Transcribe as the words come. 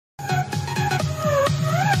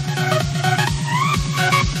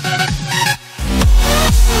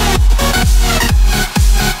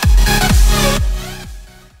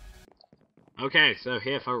Okay, so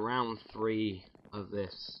here for round 3 of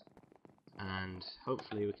this, and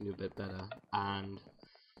hopefully we can do a bit better. And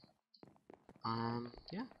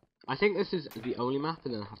yeah, I think this is the only map,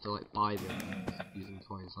 and then I have to like buy them using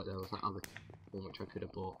coins. Like there was that other one which I could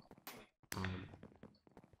have bought,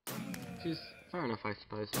 which is fair enough, I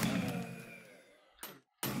suppose.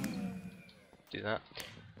 Do that.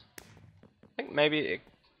 I think maybe it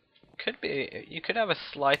could be. You could have a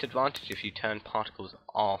slight advantage if you turn particles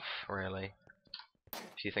off, really.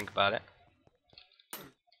 If you think about it.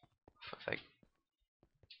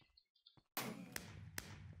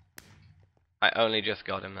 I only just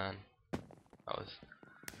got him, man.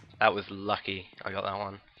 That was lucky. I got that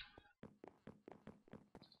one.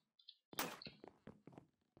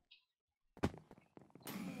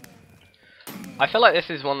 I feel like this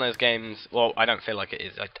is one of those games. Well, I don't feel like it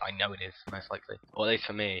is. I know it is, most likely, or at least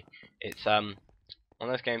for me. It's one of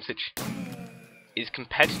those games which is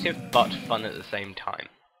competitive but fun at the same time.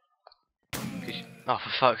 Oh,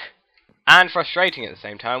 for fuck. And frustrating at the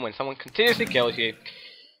same time when someone continuously kills you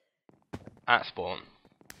at spawn.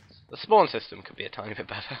 The spawn system could be a tiny bit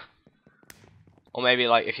better. Or maybe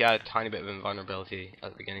like if you had a tiny bit of invulnerability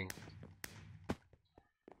at the beginning,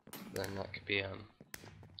 then that could be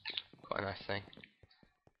quite a nice thing.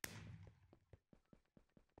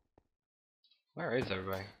 Where is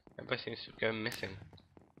everybody? Everybody seems to go missing.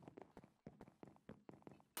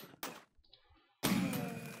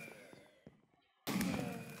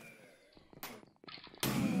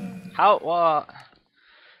 How? What?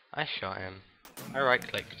 I shot him. I right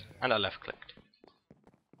clicked and I left clicked.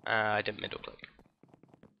 I didn't middle click.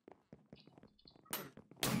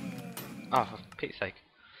 Oh, for Pete's sake.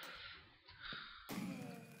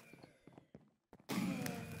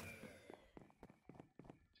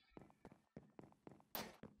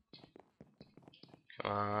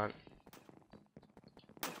 Come on.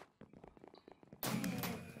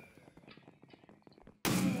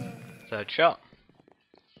 Third shot.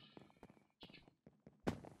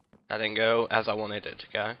 That didn't go as I wanted it to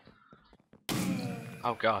go.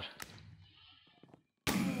 Oh god.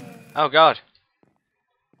 Oh god.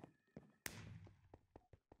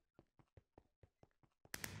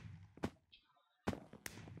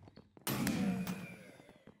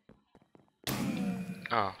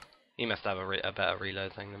 Oh, he must have a better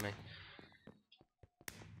reload thing than me.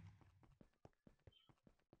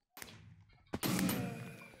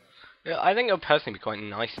 Yeah, I think it would personally be quite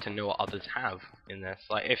nice to know what others have in this.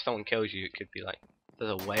 Like, if someone kills you, it could be like, there's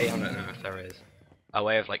a way, I don't know if there is, a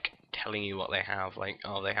way of like telling you what they have. Like,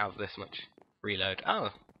 oh, they have this much reload. Oh,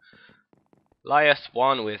 Lias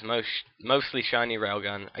 1 with mostly shiny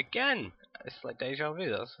railgun. Again, it's like deja vu.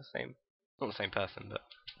 That's the same, not the same person, but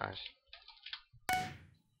nice.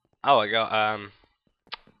 Oh, I got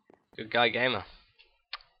good guy gamer.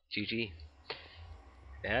 GG.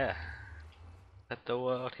 Yeah. Let the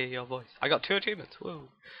world hear your voice. I got 2 achievements. Woo.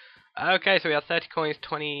 Okay, so we have 30 coins,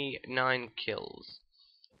 29 kills.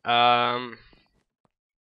 I'm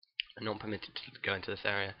not permitted to go into this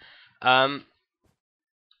area.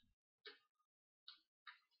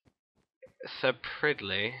 So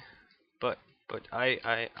Pridley, but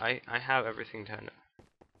I have everything turned up.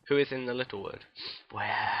 Who is in the little wood?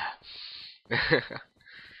 Where?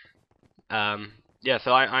 Yeah,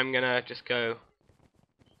 so I'm gonna just go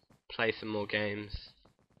play some more games,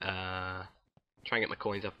 try and get my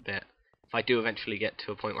coins up a bit. If I do eventually get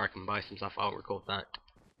to a point where I can buy some stuff, I'll record that.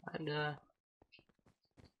 And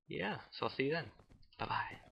yeah, so I'll see you then. Bye bye.